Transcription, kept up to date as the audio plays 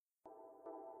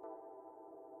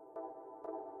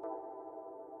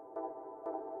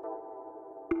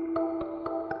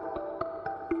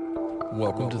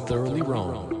Welcome to Thoroughly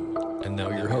Wrong. And now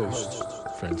your hosts,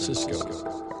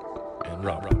 Francisco and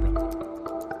Rob.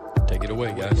 Take it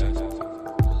away, guys.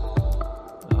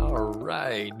 All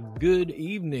right. Good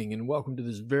evening and welcome to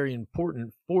this very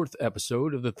important fourth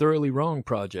episode of the Thoroughly Wrong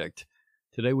Project.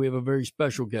 Today we have a very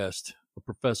special guest, a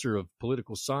professor of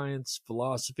political science,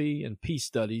 philosophy, and peace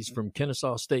studies from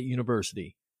Kennesaw State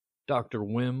University, Dr.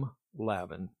 Wim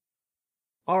Lavin.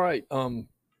 All right.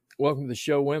 Welcome to the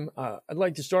show, Wim. I'd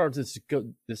like to start this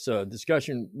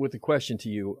discussion with a question to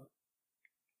you.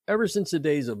 Ever since the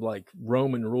days of like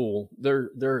Roman rule, there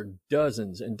are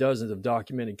dozens and dozens of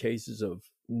documented cases of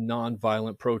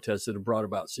nonviolent protests that have brought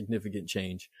about significant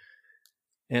change.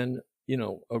 And, you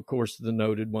know, of course, the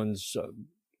noted ones,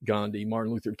 Gandhi,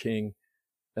 Martin Luther King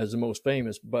as the most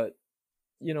famous. But,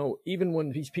 you know, even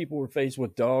when these people were faced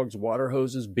with dogs, water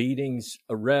hoses, beatings,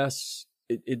 arrests,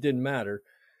 it didn't matter.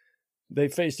 They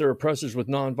faced their oppressors with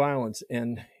nonviolence.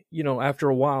 And, you know, after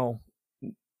a while,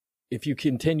 if you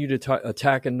continue to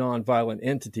attack a nonviolent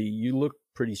entity, you look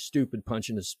pretty stupid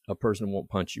punching a person who won't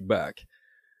punch you back.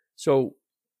 So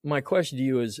my question to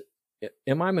you is,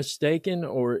 am I mistaken,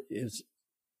 or is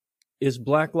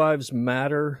Black Lives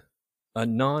Matter a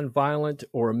nonviolent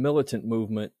or a militant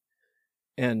movement?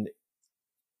 And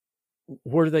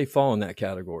where do they fall in that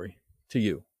category to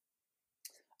you?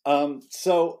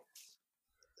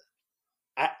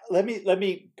 Let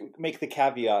me make the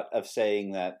caveat of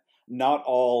saying that not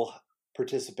all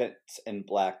participants in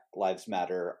Black Lives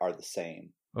Matter are the same.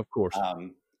 Of course.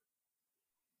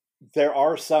 There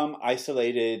are some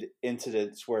isolated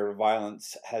incidents where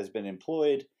violence has been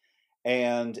employed,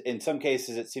 and in some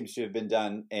cases it seems to have been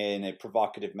done in a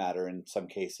provocative manner. In some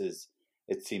cases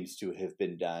it seems to have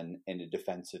been done in a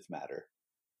defensive manner.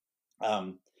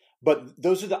 But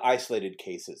those are the isolated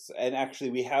cases. And actually,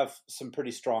 we have some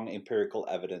pretty strong empirical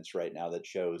evidence right now that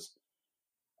shows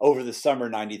over the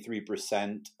summer,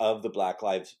 93% of the Black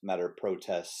Lives Matter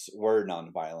protests were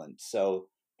nonviolent. So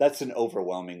that's an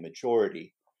overwhelming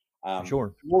majority.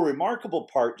 Sure. The more remarkable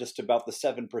part just about the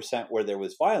 7% where there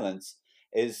was violence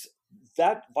is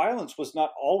that violence was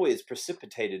not always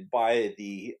precipitated by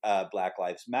the Black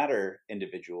Lives Matter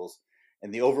individuals.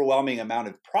 And the overwhelming amount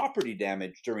of property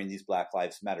damage during these Black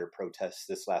Lives Matter protests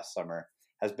this last summer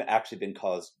has actually been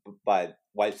caused by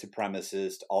white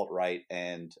supremacist, alt-right,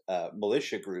 and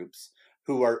militia groups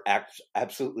who are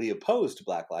absolutely opposed to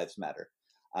Black Lives Matter.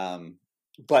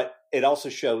 But it also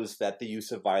shows that the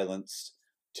use of violence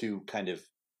to kind of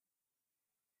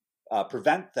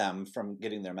prevent them from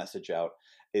getting their message out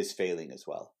is failing as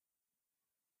well.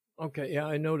 Okay, yeah,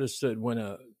 I noticed that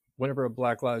whenever a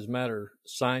Black Lives Matter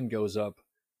sign goes up,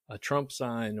 a Trump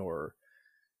sign or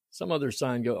some other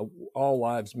sign all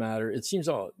lives matter, it seems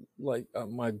like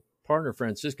my partner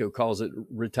Francisco calls it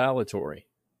retaliatory.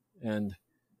 And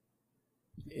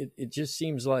it just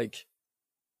seems like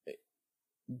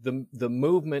the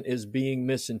movement is being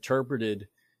misinterpreted.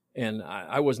 And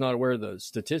I was not aware of the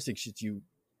statistics that you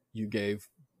gave,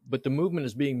 but the movement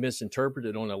is being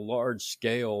misinterpreted on a large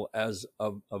scale as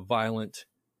a violent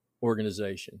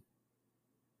organization.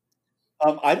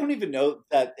 I don't even know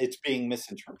that it's being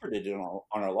misinterpreted on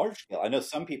a large scale. I know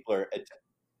some people are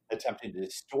attempting to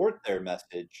distort their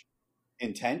message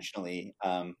intentionally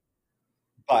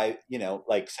by,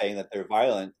 like saying that they're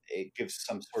violent. It gives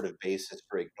some sort of basis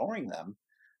for ignoring them.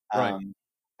 Right.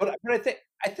 But I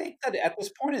think that at this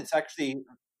point it's actually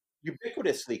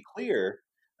ubiquitously clear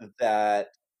that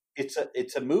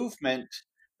it's a movement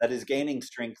that is gaining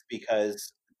strength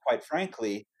because, quite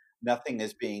frankly, nothing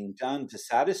is being done to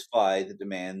satisfy the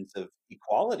demands of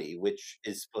equality, which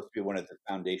is supposed to be one of the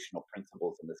foundational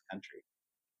principles in this country.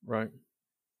 Right.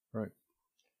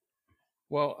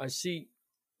 Well, I see.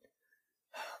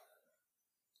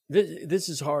 This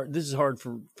is hard. This is hard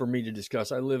for me to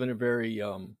discuss. I live in a very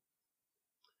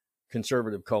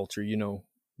conservative culture,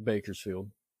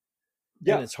 Bakersfield.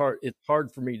 Yeah, and it's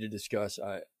hard for me to discuss.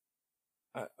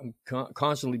 I'm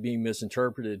constantly being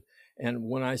misinterpreted, and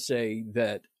when I say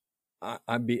that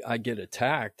I get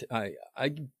attacked, I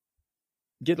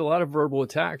get a lot of verbal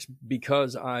attacks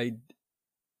because I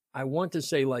want to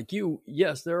say, like you,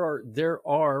 yes, there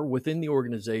are within the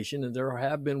organization, and there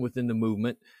have been within the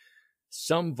movement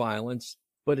some violence,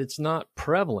 but it's not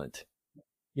prevalent.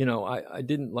 I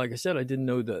didn't, like I said, I didn't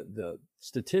know the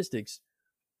statistics,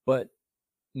 but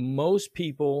most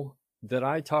people that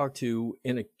I talk to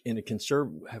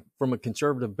from a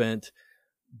conservative bent,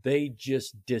 they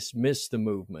just dismiss the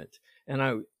movement. And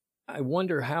I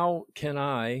wonder, how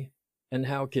can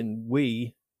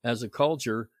we as a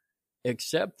culture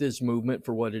accept this movement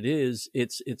for what it is?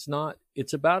 It's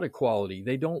about equality.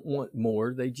 They don't want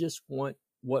more. They just want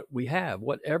what we have,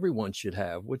 what everyone should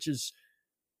have, which is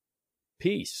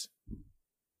peace.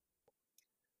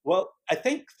 Well, I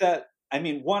think that, I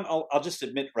mean, one, I'll just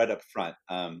admit right up front.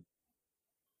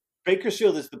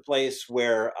 Bakersfield is the place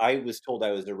where I was told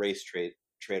I was a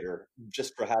traitor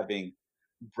just for having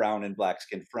brown and black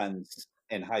skinned friends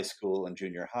in high school and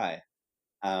junior high.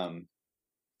 Um,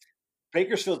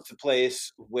 Bakersfield's the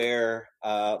place where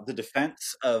the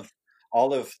defense of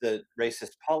all of the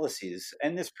racist policies,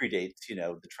 and this predates,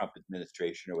 the Trump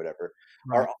administration or whatever,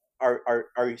 Right. are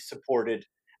are supported,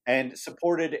 and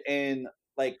supported in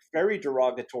like very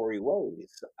derogatory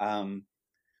ways.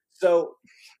 So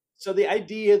so the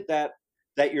idea that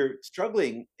you're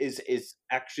struggling is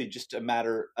actually just a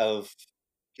matter of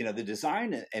the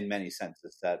design in many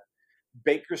senses, that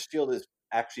Bakersfield has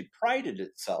actually prided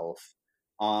itself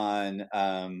on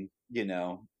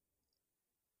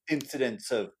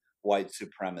incidents of white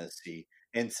supremacy,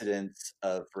 incidents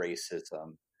of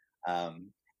racism,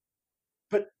 um,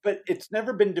 but it's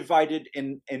never been divided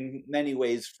in many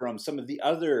ways from some of the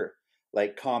other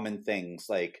like common things,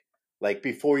 like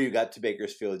before you got to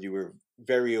Bakersfield you were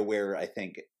very aware, I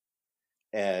think,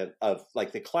 of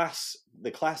like the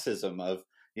classism of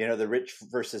the rich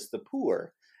versus the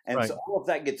poor, and Right. so all of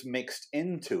that gets mixed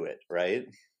into it, right?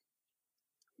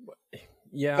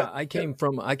 Yeah, But I came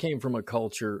from a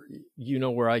culture,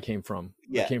 where I came from. I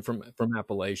yeah, came from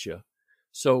Appalachia.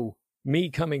 So me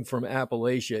coming from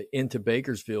Appalachia into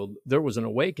Bakersfield, there was an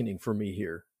awakening for me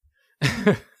here.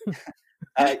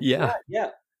 yeah, Yeah. yeah.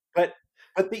 But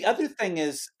the other thing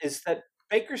is that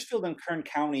Bakersfield and Kern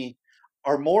County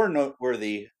are more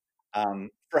noteworthy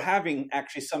for having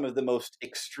actually some of the most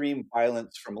extreme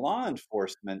violence from law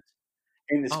enforcement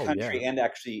in this Oh yeah. country, and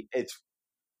actually, it's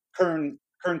Kern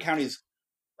County's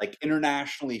like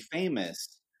internationally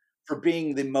famous for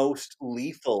being the most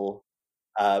lethal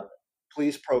uh,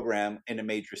 police program in a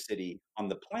major city on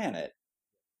the planet,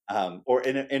 or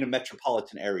in a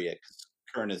metropolitan area, because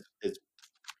Kern is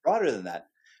broader than that.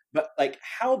 But like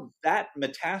how that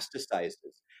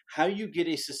metastasizes, how you get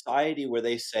a society where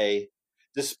they say,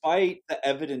 despite the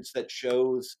evidence that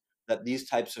shows that these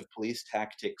types of police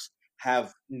tactics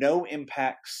have no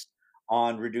impacts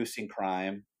on reducing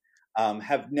crime,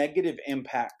 have negative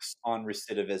impacts on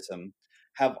recidivism,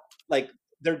 have like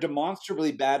they're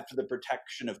demonstrably bad for the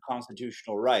protection of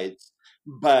constitutional rights,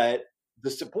 but the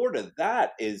support of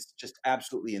that is just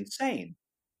absolutely insane.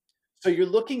 So you're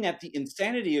looking at the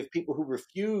insanity of people who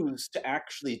refuse to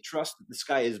actually trust that the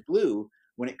sky is blue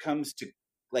when it comes to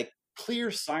like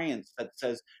clear science that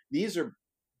says these are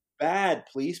bad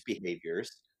police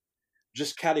behaviors,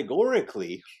 just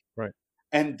categorically. Right.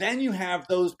 And then you have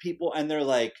those people and they're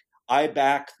like, I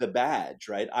back the badge,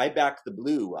 right? I back the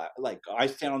blue. I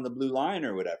stand on the blue line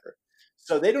or whatever.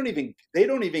 So they don't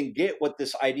even get what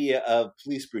this idea of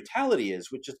police brutality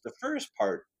is, which is the first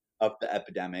part of the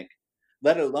epidemic,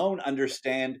 let alone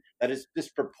understand that it's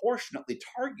disproportionately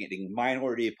targeting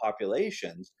minority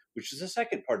populations, which is the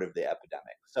second part of the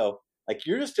epidemic. So like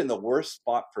you're just in the worst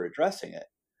spot for addressing it.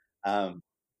 Um,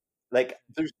 like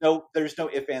there's no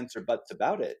if, ands, or buts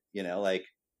about it. Like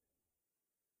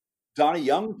Donnie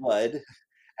Youngblood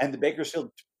and the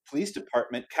Bakersfield Police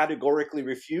Department categorically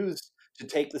refused to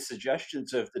take the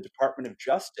suggestions of the Department of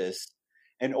Justice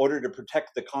in order to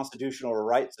protect the constitutional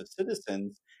rights of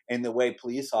citizens in the way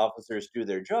police officers do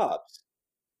their jobs.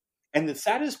 And the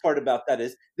saddest part about that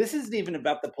is this isn't even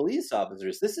about the police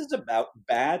officers. This is about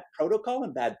bad protocol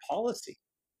and bad policy.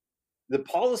 The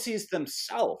policies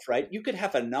themselves, right? You could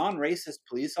have a non racist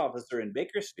police officer in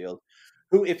Bakersfield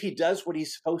who, if he does what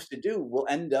he's supposed to do, will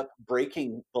end up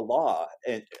breaking the law,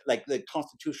 and, like the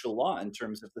constitutional law, in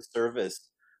terms of the service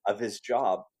of his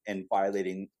job and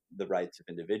violating the rights of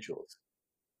individuals.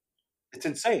 It's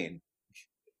insane.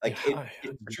 Yeah, Like I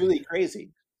it's agree. truly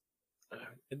crazy.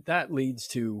 That leads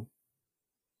to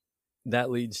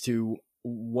that leads to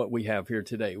what we have here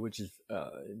today, which is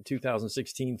in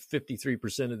 2016,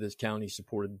 53% of this county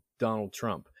supported Donald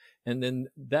Trump. And then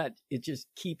that it just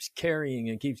keeps carrying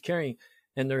and keeps carrying.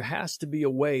 And there has to be a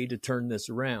way to turn this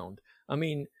around. I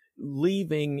mean,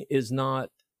 leaving is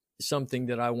not something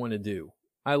that I want to do.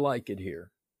 I like it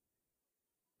here.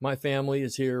 My family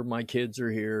is here. My kids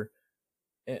are here.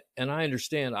 And I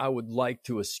understand I would like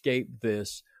to escape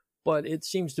this, but it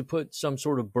seems to put some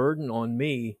sort of burden on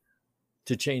me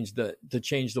to change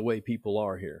the way people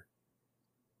are here.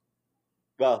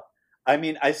 Well, I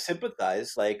mean, I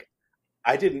sympathize. Like,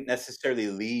 I didn't necessarily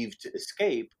leave to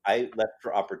escape. I left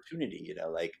for opportunity,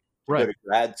 like to go Right. to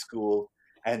grad school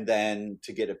and then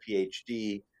to get a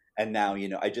PhD. And now,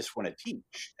 I just want to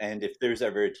teach. And if there's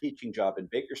ever a teaching job in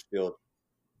Bakersfield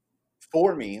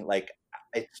for me, like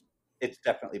it's it's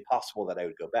definitely possible that I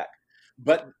would go back.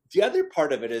 But the other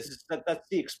part of it is that that's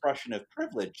the expression of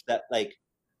privilege that, like,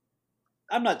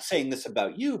 I'm not saying this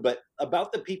about you, but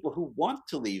about the people who want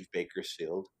to leave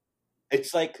Bakersfield.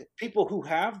 It's like people who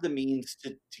have the means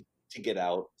to get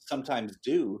out sometimes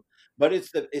do, but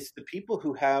it's the people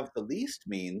who have the least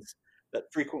means that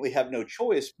frequently have no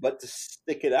choice but to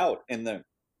stick it out in the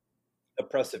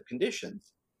oppressive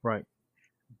conditions. Right.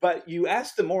 But you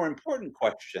ask the more important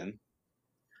question,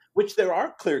 which there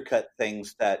are clear-cut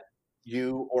things that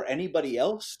you or anybody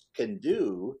else can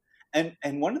do. And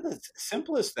one of the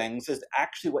simplest things is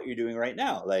actually what you're doing right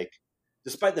now. Like,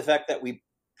 despite the fact that we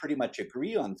pretty much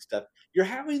agree on stuff, you're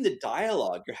having the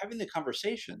dialogue, you're having the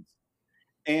conversations.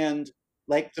 And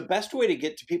like the best way to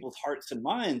get to people's hearts and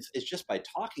minds is just by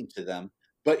talking to them,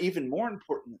 but even more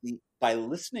importantly, by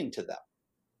listening to them.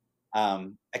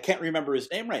 I can't remember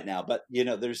his name right now, but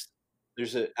there's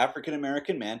an African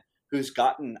American man who's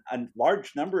gotten a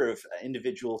large number of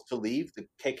individuals to leave the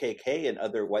KKK and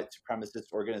other white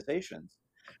supremacist organizations.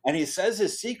 And he says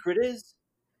his secret is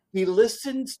he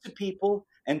listens to people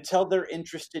until they're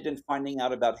interested in finding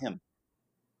out about him.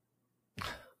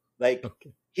 Like,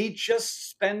 okay. He just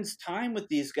spends time with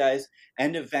these guys,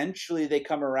 and eventually they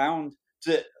come around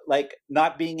to like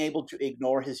not being able to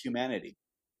ignore his humanity.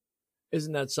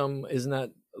 Isn't that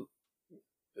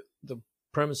the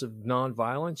premise of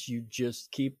nonviolence? You just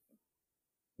keep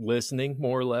listening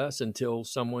more or less until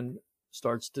someone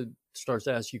starts to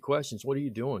ask you questions. What are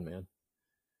you doing, man?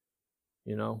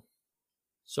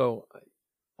 So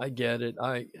I get it.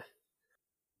 I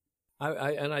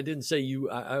didn't say you,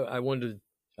 I wanted to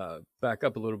back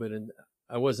up a little bit, and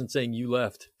I wasn't saying you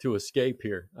left to escape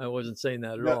here. I wasn't saying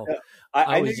that at all. No.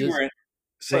 I was just,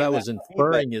 what I was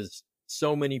inferring is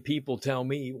so many people tell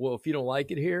me, well, if you don't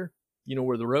like it here, you know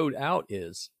where the road out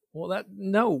is. Well,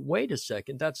 wait a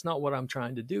second. That's not what I'm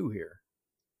trying to do here.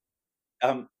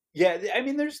 Yeah, I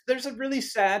mean, there's a really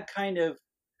sad kind of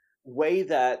way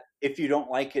that if you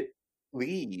don't like it,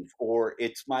 leave, or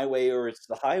it's my way or it's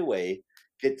the highway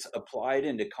gets applied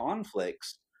into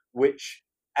conflicts, which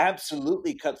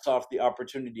absolutely cuts off the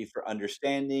opportunity for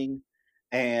understanding.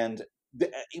 And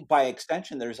by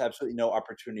extension, there's absolutely no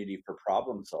opportunity for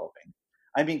problem solving.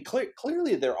 I mean,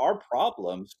 clearly there are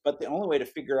problems, but the only way to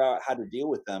figure out how to deal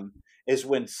with them is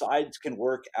when sides can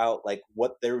work out like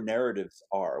what their narratives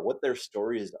are, what their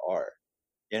stories are.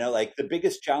 Like the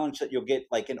biggest challenge that you'll get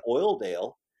like in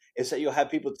Oildale is that you'll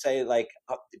have people say like,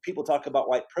 people talk about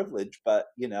white privilege, but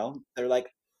they're like,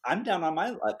 I'm down on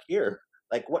my luck here.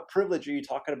 Like, what privilege are you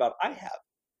talking about? I have,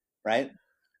 right?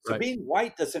 So being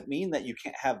white doesn't mean that you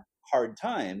can't have hard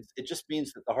times. It just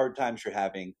means that the hard times you're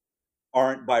having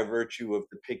aren't by virtue of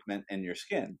the pigment in your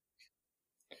skin,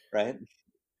 right?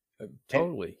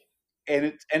 Totally.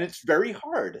 And it's very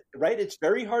hard, right? It's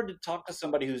very hard to talk to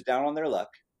somebody who's down on their luck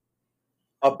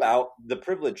about the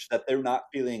privilege that they're not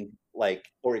feeling like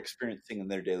or experiencing in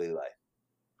their daily life,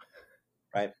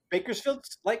 right?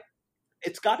 Bakersfield's like,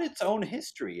 it's got its own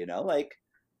history, like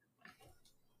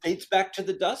dates back to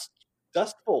the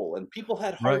Dust Bowl, and people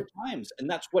had hard times, and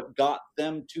that's what got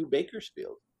them to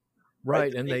Bakersfield.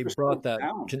 Right, and they brought that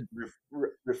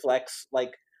reflects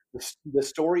like the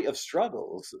story of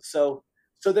struggles. So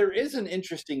there is an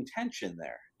interesting tension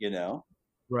there,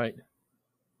 Right.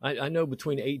 I know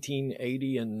between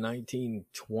 1880 and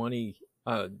 1920,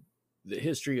 the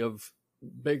history of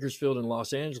Bakersfield and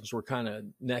Los Angeles were kind of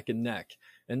neck and neck,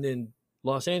 and then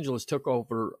Los Angeles took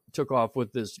off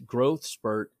with this growth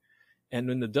spurt. And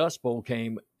then the Dust Bowl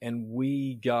came, and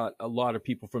we got a lot of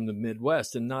people from the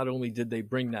Midwest. And not only did they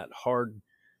bring that hard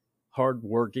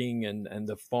working and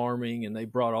the farming, and they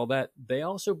brought all that, they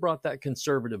also brought that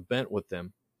conservative bent with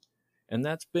them. And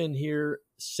that's been here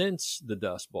since the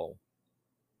Dust Bowl.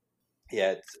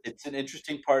 Yeah, it's an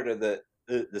interesting part of the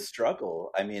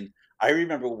struggle. I mean, I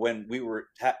remember when we were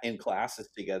in classes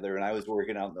together and I was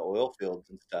working out in the oil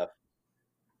fields and stuff,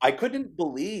 I couldn't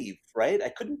believe, right? I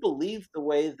couldn't believe the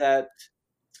way that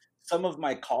some of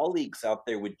my colleagues out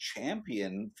there would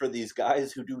champion for these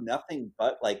guys who do nothing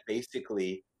but like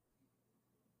basically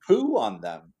poo on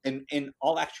them in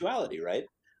all actuality, right?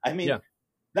 I mean,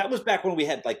 That was back when we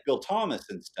had like Bill Thomas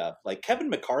and stuff. Like Kevin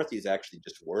McCarthy is actually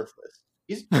just worthless.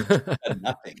 He's done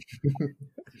nothing.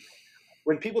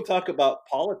 When people talk about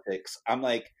politics, I'm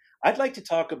like, I'd like to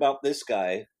talk about this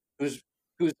guy who's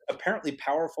apparently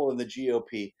powerful in the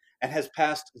GOP and has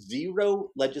passed zero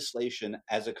legislation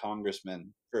as a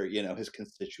congressman for, his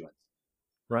constituents.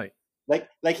 Right.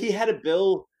 Like he had a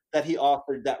bill that he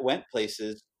offered that went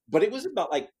places, but it was about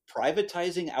like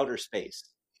privatizing outer space.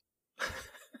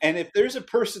 And if there's a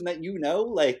person that you know,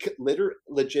 like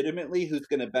legitimately, who's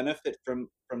going to benefit from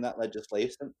that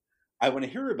legislation, I want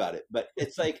to hear about it. But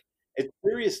it's like, it's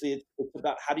seriously, it's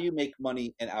about how do you make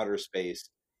money in outer space,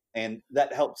 and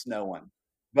that helps no one.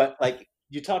 But like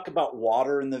you talk about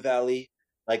water in the valley,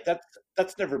 like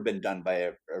that's never been done by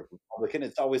a Republican.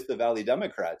 It's always the Valley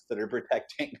Democrats that are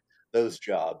protecting those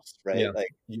jobs, right? Yeah. Like,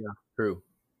 Yeah. True.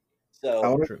 I so,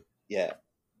 want True. yeah.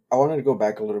 I wanted to go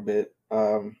back a little bit.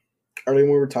 Earlier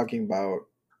when we were talking about,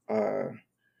 uh,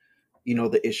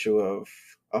 the issue of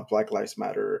Black Lives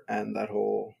Matter and that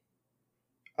whole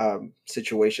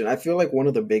situation. I feel like one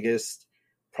of the biggest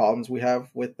problems we have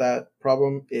with that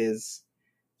problem is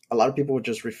a lot of people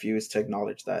just refuse to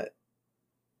acknowledge that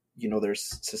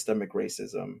there's systemic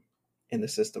racism in the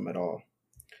system at all.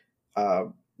 Uh,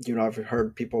 I've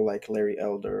heard people like Larry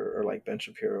Elder or like Ben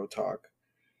Shapiro talk,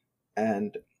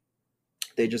 and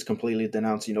they just completely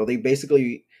denounce.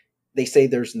 They say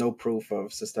there's no proof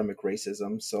of systemic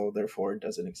racism, so therefore it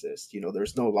doesn't exist.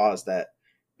 There's no laws that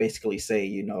basically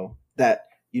say that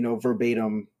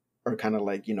verbatim are kind of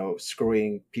like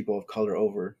screwing people of color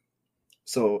over.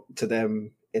 So to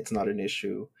them, it's not an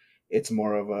issue. It's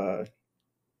more of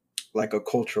a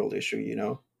cultural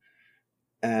issue.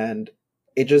 And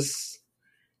it just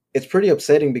it's pretty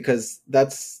upsetting because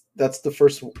that's the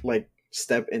first like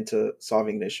step into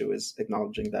solving the issue is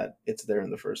acknowledging that it's there in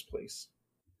the first place.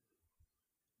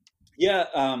 Yeah,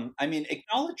 I mean,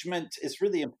 acknowledgement is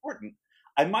really important.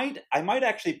 I might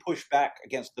actually push back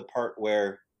against the part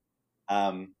where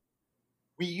um,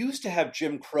 we used to have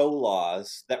Jim Crow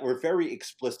laws that were very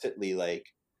explicitly like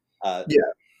uh, Yeah.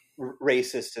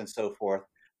 racist and so forth,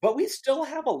 but we still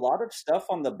have a lot of stuff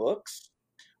on the books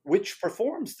which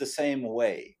performs the same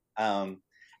way.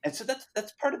 And so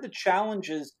that's part of the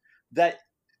challenges that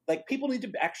like people need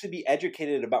to actually be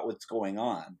educated about what's going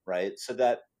on, right? So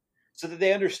that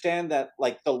they understand that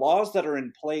like the laws that are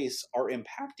in place are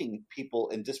impacting people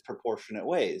in disproportionate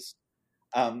ways.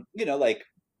 Like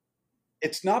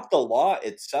it's not the law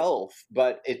itself,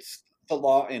 but it's the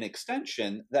law in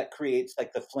extension that creates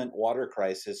like the Flint water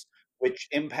crisis, which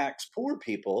impacts poor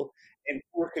people in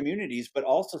poor communities, but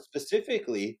also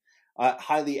specifically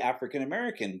highly African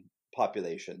American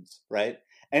populations, right?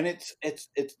 And it's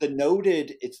the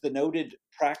noted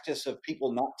practice of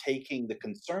people not taking the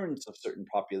concerns of certain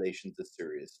populations as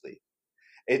seriously.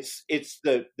 It's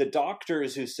the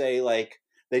doctors who say like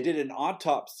they did an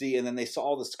autopsy and then they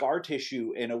saw the scar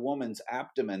tissue in a woman's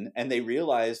abdomen and they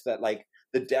realized that like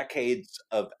the decades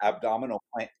of abdominal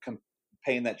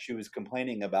pain that she was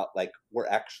complaining about like were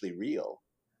actually real.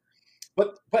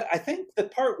 But I think the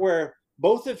part where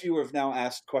both of you have now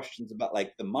asked questions about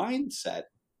like the mindset,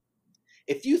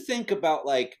 if you think about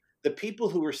like the people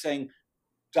who were saying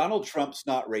Donald Trump's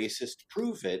not racist,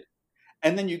 prove it,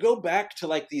 and then you go back to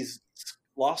like these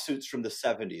lawsuits from the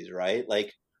 70s, right?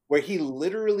 Like where he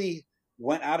literally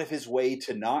went out of his way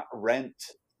to not rent,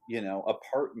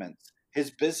 apartments.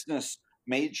 His business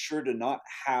made sure to not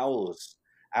house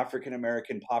African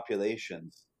American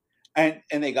populations. And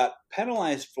they got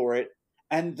penalized for it.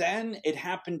 And then it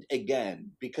happened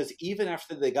again because even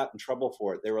after they got in trouble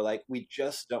for it, they were like, we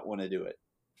just don't want to do it.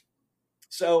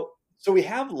 So we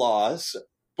have laws,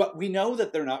 but we know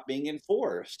that they're not being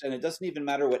enforced, and it doesn't even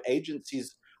matter what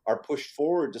agencies are pushed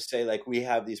forward to say like we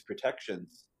have these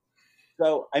protections.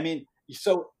 So I mean,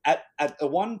 so at the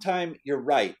one time you're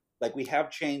right, like we have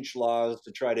changed laws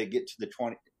to try to get to the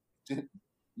 20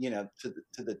 to,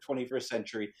 to the 21st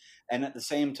century, and at the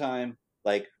same time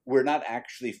like we're not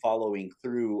actually following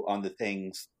through on the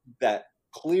things that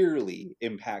clearly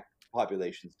impact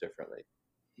populations differently.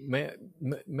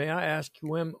 May I ask you,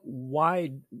 Wim,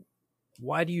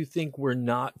 why do you think we're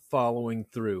not following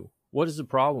through? What is the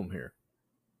problem here?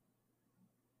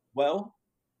 Well,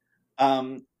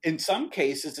 in some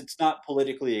cases, it's not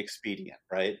politically expedient,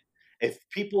 right? If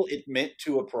people admit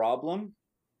to a problem,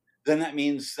 then that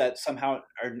means that somehow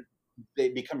they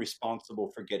become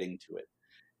responsible for getting to it.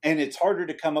 And it's harder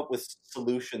to come up with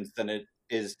solutions than it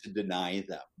is to deny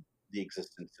them the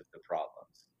existence of the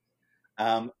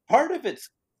problems. Part of it's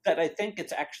that I think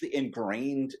it's actually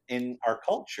ingrained in our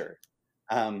culture.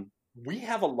 We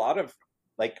have a lot of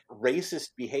like racist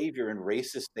behavior and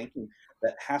racist thinking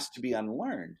that has to be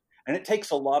unlearned. And it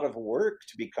takes a lot of work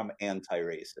to become anti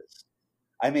racist.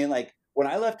 I mean, like when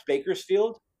I left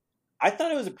Bakersfield, I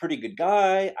thought I was a pretty good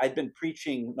guy. I'd been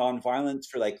preaching nonviolence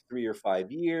for like 3 or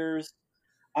 5 years.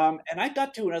 And I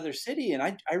got to another city and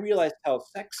I realized how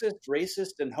sexist,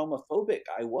 racist, and homophobic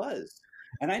I was.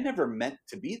 And I never meant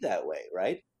to be that way,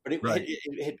 right? But Right.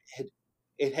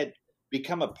 it had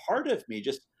become a part of me,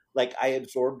 just like I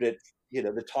absorbed it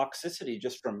the toxicity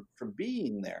just from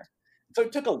being there. So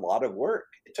it took a lot of work.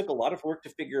 It took a lot of work to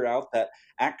figure out that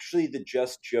actually the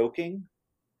just joking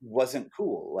wasn't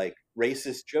cool. Like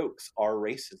racist jokes are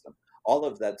racism, all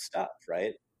of that stuff,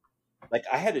 right? Like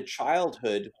I had a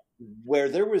childhood where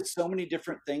there was so many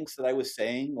different things that I was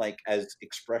saying, like as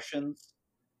expressions,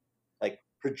 like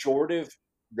pejorative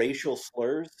racial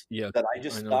slurs, Yeah, that I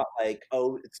just I know. thought like,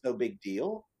 oh, it's no big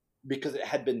deal because it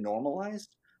had been normalized.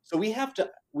 So we have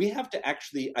to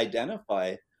actually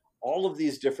identify all of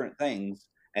these different things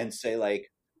and say like,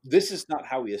 this is not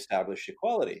how we establish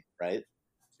equality, right?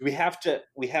 We have to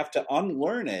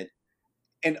unlearn it,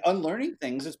 and unlearning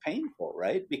things is painful,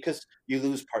 right? Because you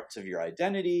lose parts of your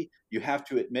identity. You have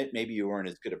to admit maybe you weren't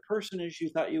as good a person as you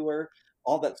thought you were,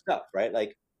 all that stuff, right?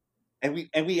 Like, and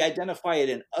we identify it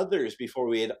in others before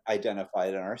we identify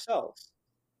it in ourselves,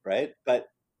 right? But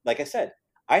like I said,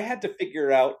 I had to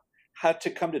figure out how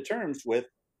to come to terms with,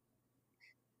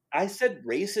 I said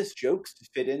racist jokes to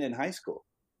fit in high school.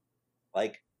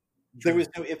 Like there was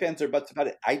no ifs, ands, or buts about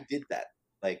it. I did that.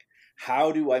 Like,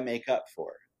 how do I make up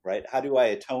for? Right? How do I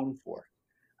atone for?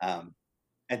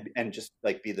 And just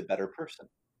like be the better person.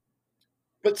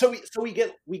 But so we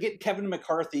get Kevin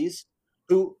McCarthy's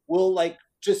who will like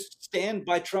just stand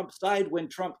by Trump's side when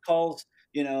Trump calls,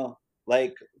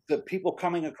 like the people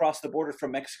coming across the border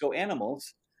from Mexico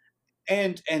animals,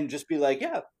 and just be like,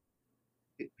 yeah,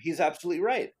 he's absolutely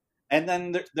right. And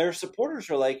then their supporters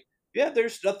are like, yeah,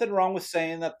 there's nothing wrong with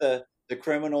saying that the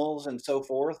criminals and so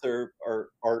forth are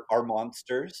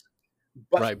monsters.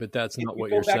 But Right, but that's if not you what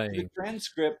go you're back to the saying.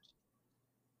 transcript,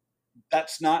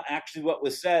 that's not actually what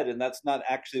was said, and that's not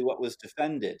actually what was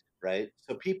defended, right?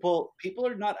 So people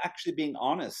are not actually being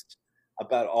honest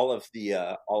about all of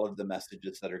the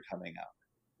messages that are coming out.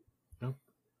 No.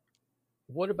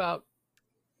 What about,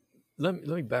 let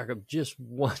me back up just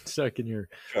 1 second here.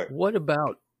 Sure. What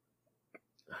about,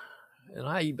 and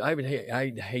I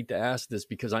hate to ask this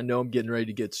because I know I'm getting ready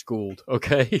to get schooled,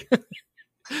 okay?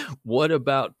 What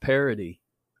about parody?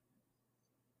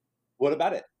 What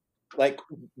about it? Like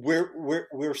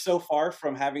we're so far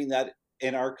from having that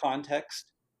in our context.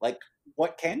 Like,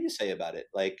 what can you say about it?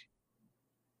 Like,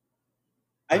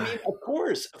 I mean, of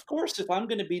course, if I'm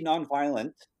going to be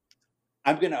nonviolent,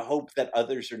 I'm going to hope that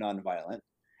others are nonviolent.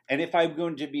 And if I'm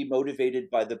going to be motivated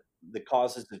by the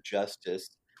causes of justice,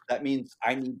 that means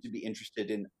I need to be interested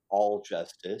in all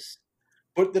justice.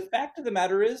 But the fact of the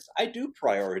matter is, I do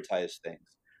prioritize things.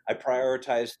 I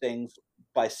prioritize things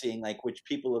by seeing like which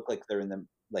people look like they're in the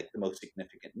most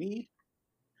significant need.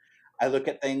 I look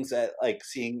at things at like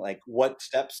seeing like what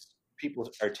steps people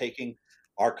are taking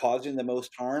are causing the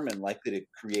most harm and likely to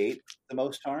create the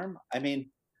most harm. I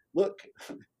mean, look,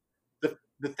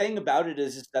 the thing about it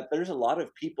is that there's a lot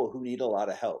of people who need a lot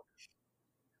of help.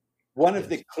 One of Yes.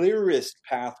 the clearest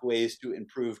pathways to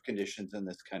improve conditions in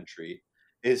this country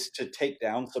is to take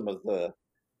down some of the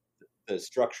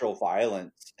structural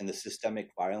violence and the systemic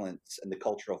violence and the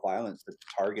cultural violence that's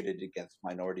targeted against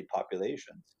minority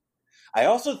populations. I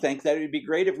also think that it would be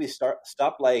great if we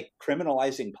stop like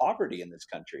criminalizing poverty in this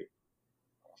country.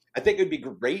 I think it would be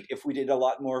great if we did a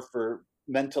lot more for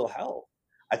mental health.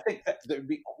 I think that there'd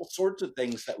be all sorts of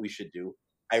things that we should do.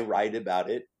 I write about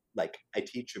it, like I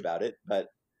teach about it, but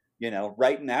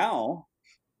right now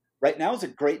is a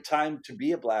great time to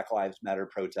be a Black Lives Matter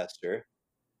protester,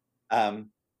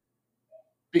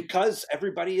 because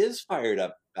everybody is fired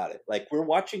up about it. Like we're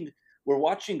watching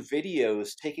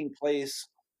videos taking place,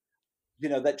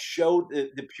 that show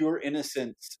the pure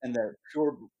innocence and the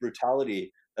pure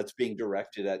brutality that's being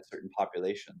directed at certain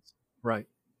populations. Right.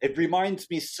 It reminds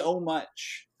me so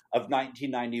much of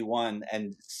 1991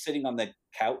 and sitting on the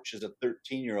couch as a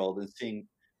 13-year-old and seeing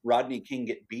Rodney King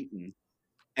get beaten,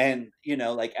 and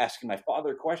like asking my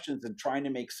father questions and trying to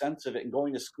make sense of it, and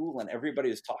going to school and everybody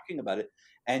was talking about it,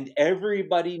 and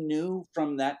everybody knew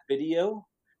from that video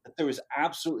that there was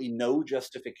absolutely no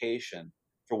justification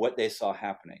for what they saw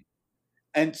happening.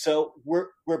 And so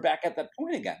we're back at that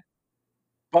point again.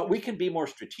 But we can be more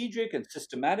strategic and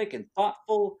systematic and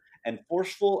thoughtful and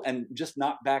forceful, and just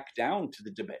not back down to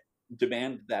the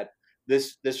demand that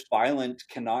this violence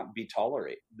cannot be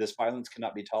tolerated. This violence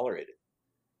cannot be tolerated.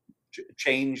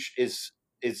 Change is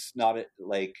not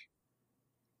like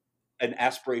an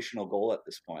aspirational goal at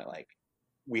this point. Like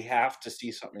we have to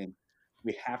see something.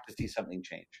 We have to see something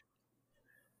change.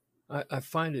 I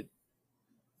find it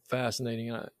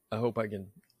fascinating. I hope I can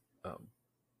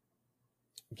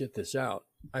get this out.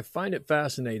 I find it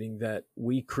fascinating that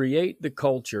we create the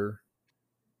culture,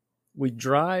 we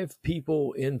drive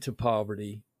people into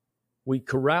poverty, we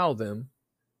corral them,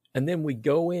 and then we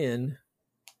go in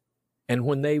And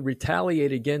when they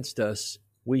retaliate against us,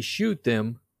 we shoot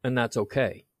them, and that's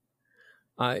okay.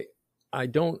 I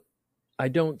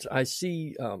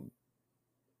see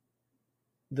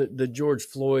the George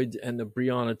Floyd and the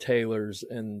Breonna Taylors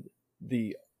and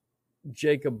the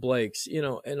Jacob Blakes,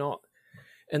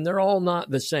 and they're all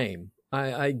not the same.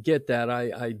 I get that.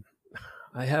 I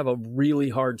have a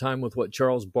really hard time with what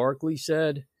Charles Barkley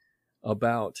said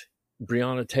about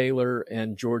Breonna Taylor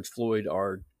and George Floyd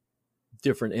are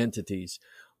different entities.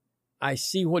 I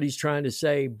see what he's trying to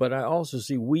say, but I also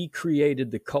see we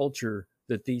created the culture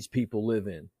that these people live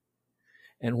in.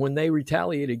 And when they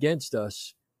retaliate against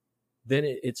us, then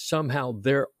it's somehow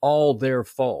they're all their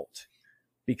fault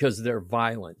because they're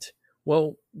violent.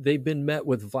 Well, they've been met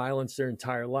with violence their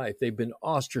entire life. They've been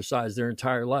ostracized their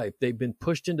entire life. They've been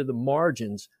pushed into the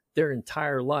margins their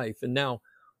entire life. And now,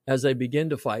 as they begin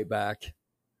to fight back,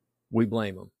 we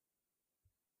blame them.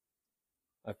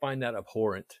 I find that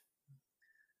abhorrent.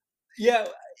 Yeah,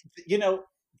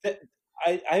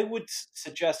 I would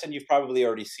suggest, and you've probably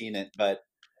already seen it, but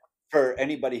for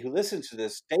anybody who listens to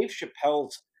this, Dave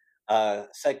Chappelle's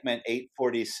segment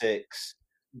 846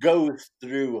 goes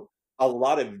through a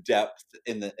lot of depth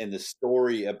in the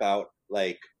story about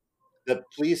like the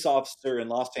police officer in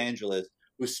Los Angeles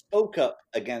who spoke up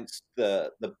against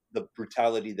the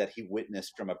brutality that he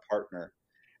witnessed from a partner,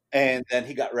 and then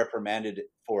he got reprimanded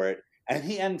for it, and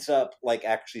he ends up like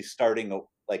actually starting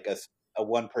a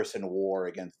one-person war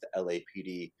against the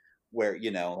LAPD, where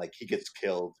like he gets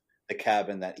killed, the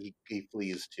cabin that he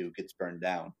flees to gets burned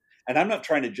down. And I'm not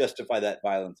trying to justify that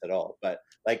violence at all, but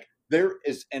like there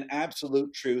is an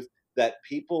absolute truth that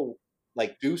people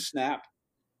like do snap,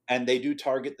 and they do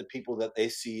target the people that they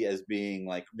see as being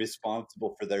like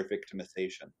responsible for their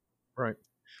victimization. Right.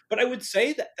 But I would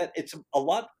say that it's a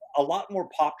lot more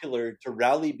popular to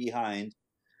rally behind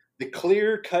the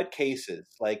clear-cut cases.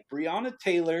 Like Breonna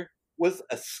Taylor was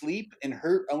asleep in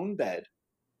her own bed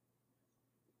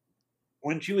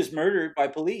when she was murdered by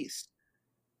police,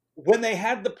 when they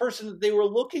had the person that they were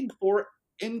looking for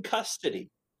in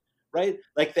custody, right?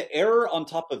 Like the error on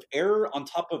top of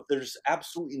there's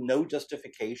absolutely no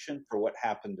justification for what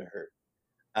happened to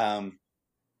her.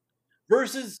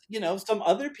 Versus, some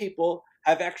other people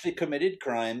have actually committed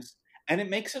crimes, and it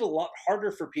makes it a lot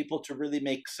harder for people to really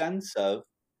make sense of,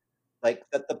 like,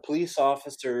 that the police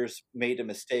officers made a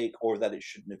mistake or that it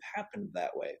shouldn't have happened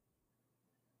that way.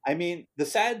 I mean, the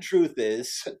sad truth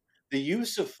is the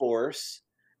use of force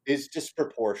is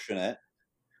disproportionate,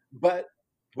 but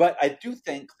I do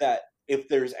think that if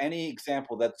there's any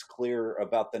example that's clear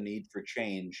about the need for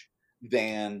change,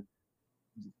 then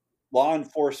law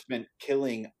enforcement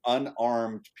killing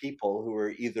unarmed people who are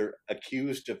either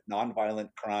accused of nonviolent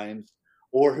crimes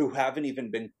or who haven't even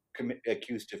been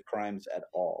accused of crimes at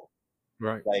all.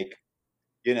 Right. Like,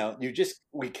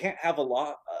 we can't have a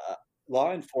law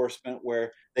enforcement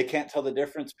where they can't tell the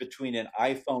difference between an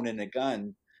iPhone and a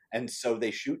gun, and so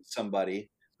they shoot somebody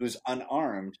who's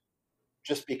unarmed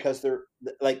just because they're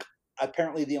like,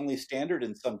 apparently the only standard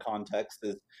in some contexts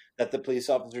is that the police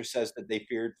officer says that they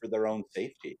feared for their own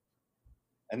safety.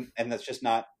 And that's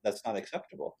not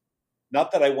acceptable.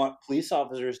 Not that I want police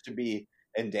officers to be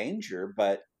in danger,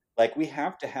 but like we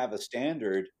have to have a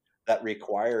standard that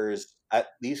requires at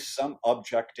least some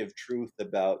objective truth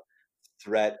about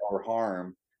threat or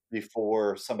harm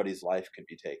before somebody's life could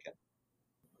be taken.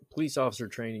 Police officer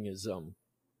training is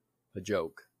a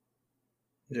joke.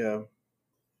 Yeah.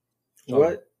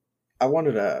 What I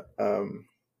wanted to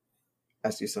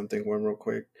ask you something, one real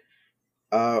quick.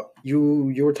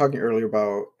 You were talking earlier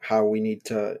about how we need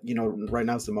to, right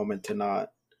now is the moment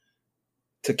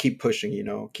to keep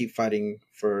pushing, keep fighting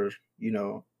for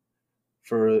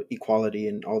equality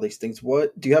and all these things.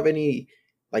 What do you have any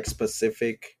like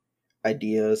specific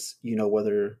ideas,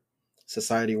 whether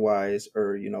society wise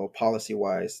or, policy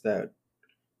wise, that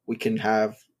we can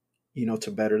have,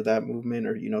 to better that movement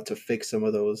or, to fix some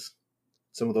of those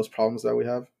problems that we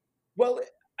have? Well,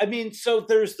 I mean, so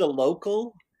there's the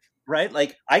local, right?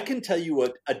 Like I can tell you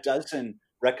a dozen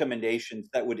recommendations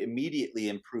that would immediately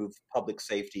improve public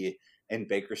safety in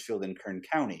Bakersfield and Kern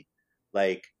County.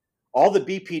 Like all the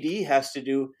BPD has to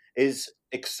do is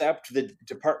accept the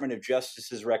Department of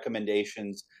Justice's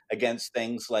recommendations against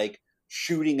things like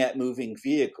shooting at moving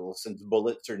vehicles, since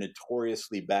bullets are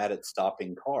notoriously bad at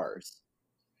stopping cars.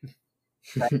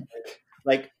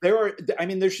 Like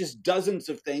there's just dozens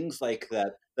of things like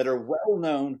that are well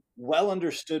known, well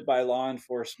understood by law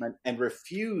enforcement, and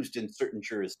refused in certain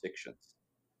jurisdictions.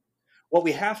 What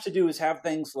we have to do is have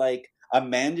things like a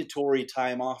mandatory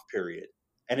time off period.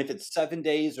 And if it's 7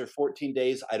 days or 14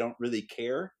 days, I don't really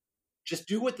care. Just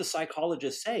do what the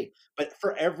psychologists say. But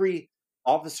for every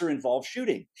officer involved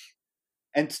shooting,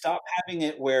 and stop having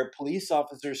it where police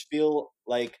officers feel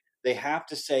like they have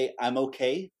to say, I'm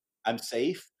okay, I'm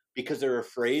safe, because they're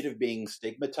afraid of being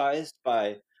stigmatized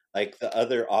by like the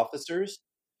other officers.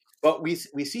 But we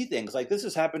see things like this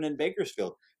has happened in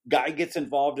Bakersfield. Guy gets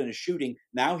involved in a shooting.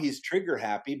 Now he's trigger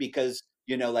happy because,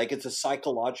 like it's a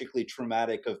psychologically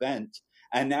traumatic event.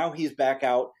 And now he's back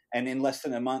out, and in less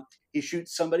than a month, he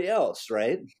shoots somebody else,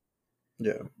 right?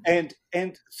 Yeah. And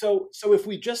so if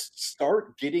we just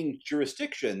start getting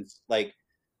jurisdictions like,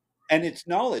 and it's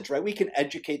knowledge, right? We can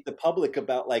educate the public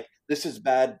about like this is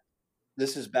bad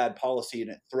policy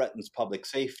and it threatens public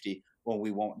safety when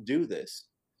we won't do this.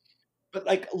 But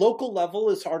like local level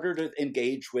is harder to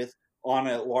engage with on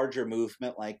a larger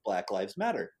movement like Black Lives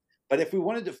Matter. But if we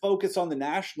wanted to focus on the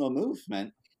national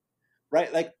movement,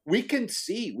 right, like we can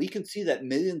see that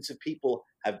millions of people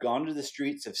have gone to the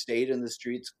streets, have stayed in the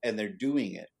streets, and they're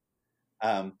doing it.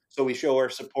 So we show our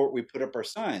support, we put up our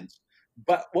signs.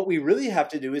 But what we really have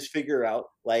to do is figure out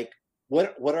like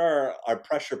what are our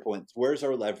pressure points? Where's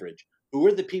our leverage? Who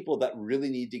are the people that really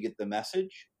need to get the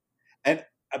message? And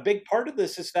a big part of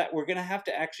this is that we're going to have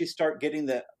to actually start getting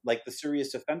the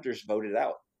serious offenders voted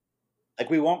out. Like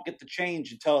we won't get the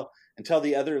change until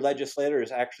the other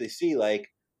legislators actually see like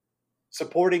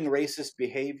supporting racist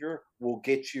behavior will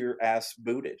get your ass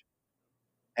booted,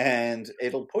 and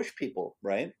it'll push people,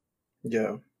 right?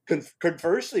 Yeah.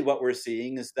 Conversely, what we're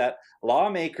seeing is that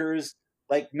lawmakers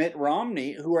like Mitt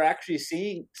Romney, who are actually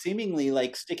seemingly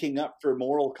like sticking up for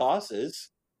moral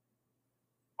causes,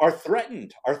 are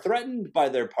threatened by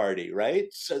their party, right?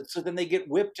 So then they get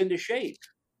whipped into shape,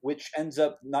 which ends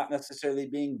up not necessarily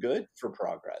being good for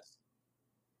progress.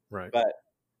 Right. But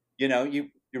you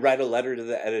write a letter to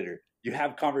the editor, you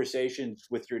have conversations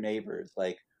with your neighbors.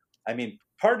 Like, I mean,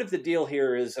 part of the deal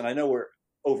here is, and I know we're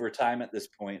over time at this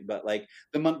point, but like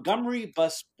the Montgomery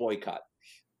bus boycott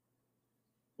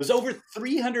was over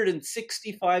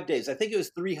 365 days. I think it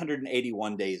was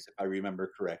 381 days, if I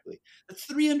remember correctly. That's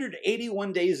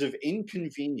 381 days of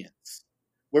inconvenience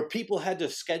where people had to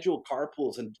schedule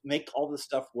carpools and make all this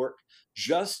stuff work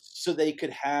just so they could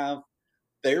have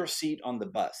their seat on the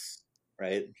bus,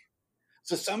 right?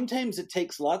 So sometimes it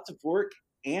takes lots of work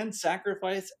and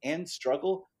sacrifice and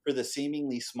struggle for the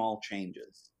seemingly small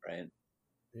changes, right?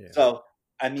 Yeah. So,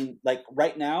 I mean, like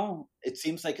right now, it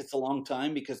seems like it's a long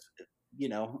time because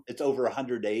it's over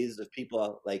 100 days of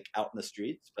people like out in the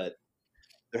streets, but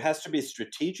there has to be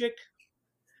strategic.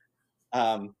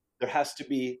 There has to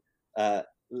be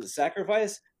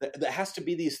sacrifice. There has to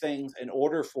be these things in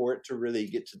order for it to really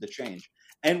get to the change.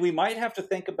 And we might have to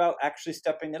think about actually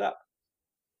stepping it up.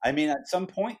 I mean, at some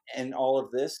point in all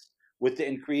of this, with the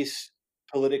increased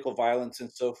political violence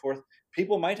and so forth,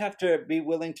 people might have to be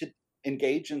willing to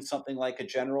engage in something like a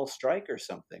general strike or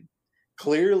something.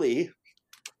 Clearly,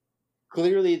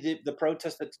 the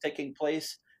protest that's taking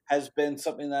place has been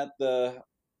something that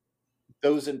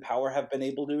those in power have been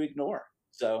able to ignore.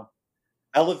 So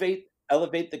elevate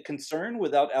the concern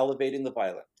without elevating the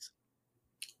violence.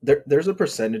 There's a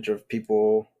percentage of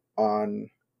people on,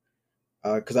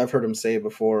 because I've heard them say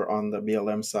before on the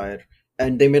BLM side,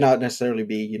 and they may not necessarily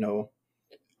be,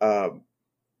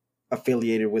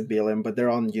 affiliated with BLM, but they're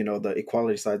on, the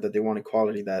equality side, that they want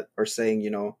equality, that are saying,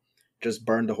 just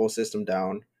burn the whole system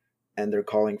down. And they're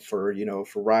calling for,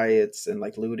 for riots and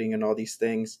like looting and all these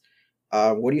things.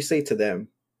 What do you say to them?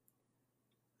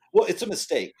 Well, it's a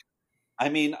mistake. I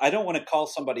mean, I don't want to call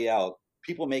somebody out.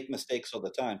 People make mistakes all the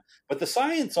time. But the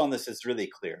science on this is really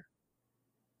clear.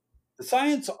 The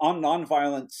science on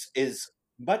nonviolence is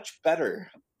much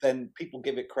better than people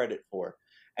give it credit for.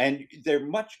 And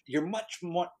you're much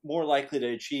more likely to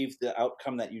achieve the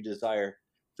outcome that you desire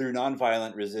through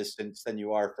nonviolent resistance than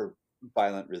you are for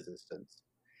violent resistance.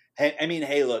 I mean,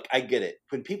 hey, look, I get it.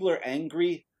 When people are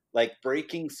angry, like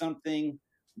breaking something,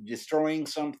 destroying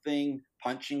something,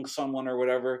 punching someone or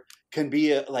whatever, can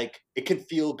be it can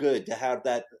feel good to have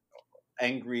that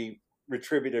angry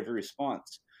retributive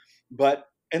response. But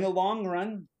in the long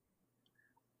run,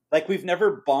 like we've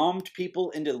never bombed people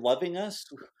into loving us.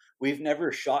 We've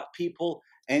never shot people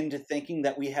into thinking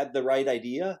that we had the right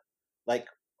idea. Like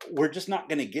we're just not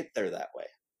going to get there that way.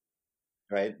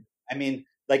 Right? I mean,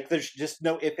 like there's just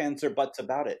no ifs, ands, or buts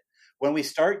about it. When we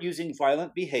start using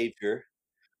violent behavior,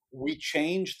 we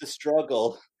change the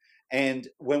struggle. And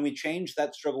when we change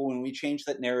that struggle, when we change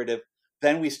that narrative,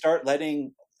 then we start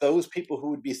letting those people who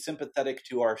would be sympathetic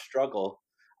to our struggle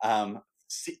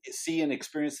see and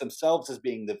experience themselves as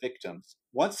being the victims.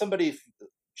 Once somebody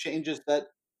changes that,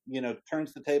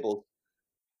 turns the table,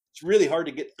 it's really hard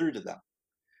to get through to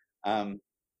them.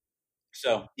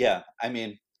 So, yeah, I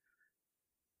mean,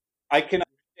 I can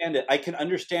understand it. I can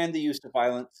understand the use of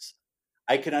violence.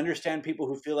 I can understand people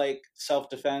who feel like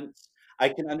self-defense. I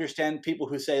can understand people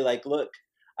who say, like, look,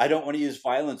 I don't want to use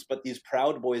violence, but these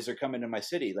Proud Boys are coming to my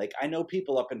city. Like, I know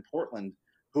people up in Portland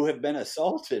who have been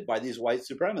assaulted by these white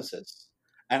supremacists,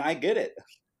 and I get it.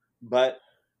 But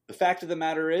the fact of the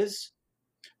matter is,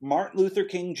 Martin Luther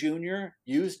King Jr.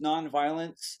 used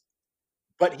nonviolence,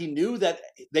 but he knew that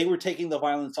they were taking the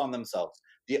violence on themselves.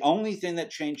 The only thing that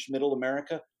changed Middle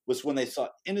America was when they saw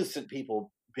innocent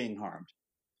people being harmed.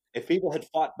 If people had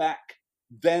fought back,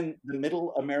 then the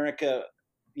Middle America,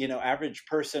 average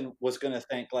person was going to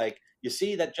think, like, you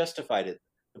see, that justified it.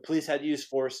 The police had to use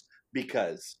force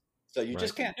because. So you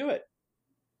just can't do it.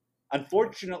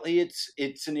 Unfortunately,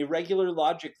 it's an irregular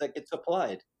logic that gets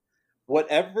applied.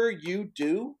 Whatever you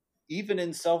do, even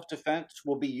in self-defense,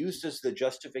 will be used as the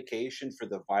justification for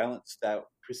the violence that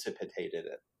precipitated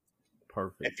it.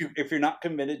 Perfect. If you're not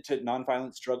committed to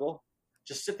nonviolent struggle,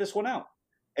 just sit this one out.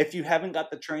 If you haven't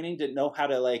got the training to know how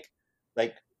to like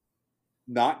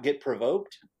not get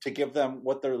provoked, to give them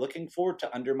what they're looking for,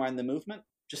 to undermine the movement,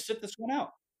 just sit this one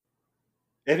out.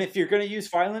 And if you're going to use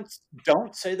violence,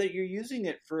 don't say that you're using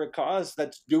it for a cause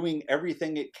that's doing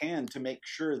everything it can to make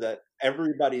sure that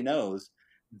everybody knows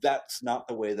that's not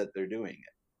the way that they're doing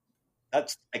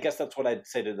it. I guess that's what I'd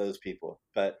say to those people.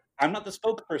 But I'm not the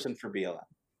spokesperson for BLM,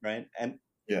 right? And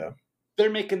yeah, they're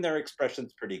making their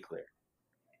expressions pretty clear.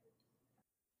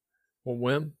 Well,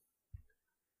 Wim,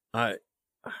 I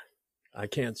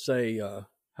can't say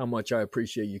how much I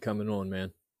appreciate you coming on,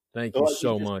 man. Thank you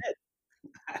so much.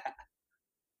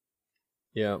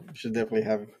 Yeah, we should definitely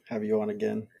have you on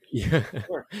again. Yeah,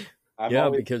 sure.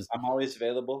 Because I'm always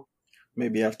available.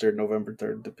 Maybe after November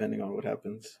 3rd, depending on what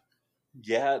happens.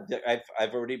 Yeah,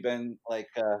 I've already been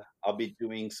I'll be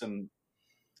doing some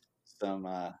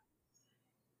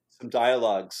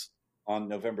dialogues on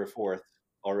November 4th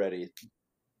already,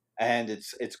 and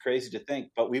it's crazy to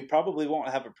think, but we probably won't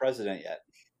have a president yet.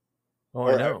 Oh,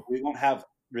 I know. We won't have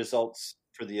results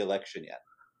for the election yet.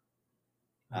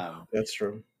 That's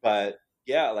true. But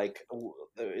yeah,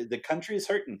 the country is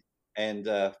hurting, and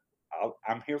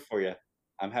I'm here for you.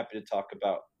 I'm happy to talk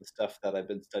about the stuff that I've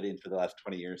been studying for the last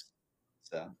 20 years.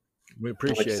 So we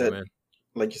appreciate it, man.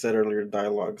 Like you said earlier,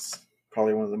 dialogue's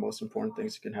probably one of the most important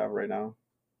things you can have right now.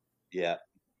 Yeah,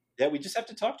 we just have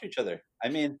to talk to each other. I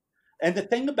mean, and the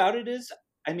thing about it is,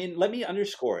 let me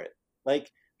underscore it. Like,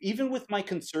 even with my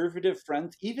conservative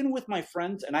friends, even with my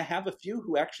friends, and I have a few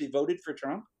who actually voted for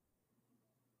Trump,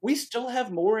 we still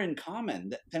have more in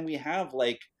common than we have,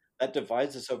 that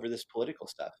divides us over this political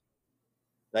stuff.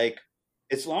 Like,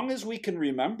 as long as we can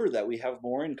remember that we have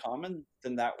more in common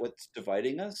than that what's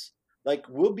dividing us,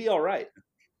 we'll be all right.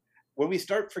 When we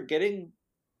start forgetting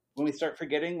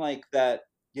that,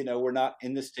 we're not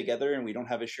in this together and we don't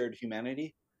have a shared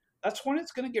humanity, that's when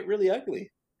it's going to get really ugly.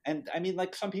 And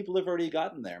some people have already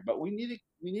gotten there, but we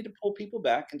need to pull people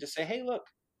back and just say, hey, look,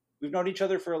 we've known each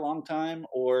other for a long time,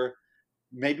 or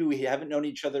maybe we haven't known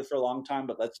each other for a long time,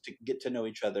 but let's get to know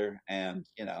each other. And,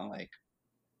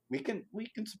 we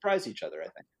can surprise each other, I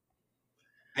think.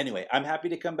 Anyway, I'm happy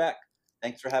to come back.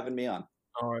 Thanks for having me on.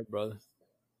 All right, brother.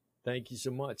 Thank you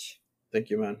so much. Thank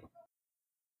you, man.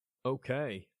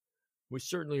 Okay. We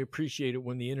certainly appreciate it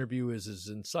when the interview is as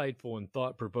insightful and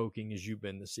thought-provoking as you've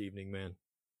been this evening, man.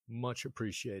 Much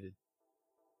appreciated.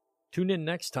 Tune in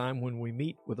next time when we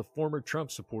meet with a former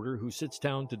Trump supporter who sits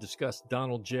down to discuss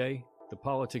Donald J., the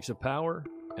politics of power,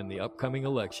 and the upcoming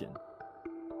election.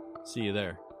 See you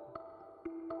there.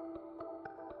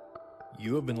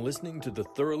 You have been listening to The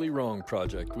Thoroughly Wrong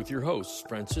Project with your hosts,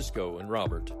 Francisco and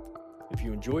Robert. If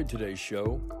you enjoyed today's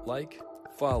show, like,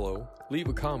 follow, leave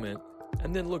a comment,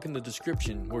 and then look in the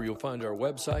description where you'll find our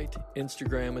website,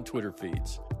 Instagram, and Twitter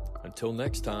feeds. Until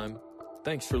next time,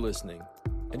 thanks for listening.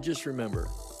 And just remember,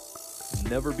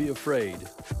 never be afraid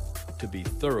to be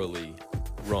thoroughly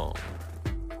wrong.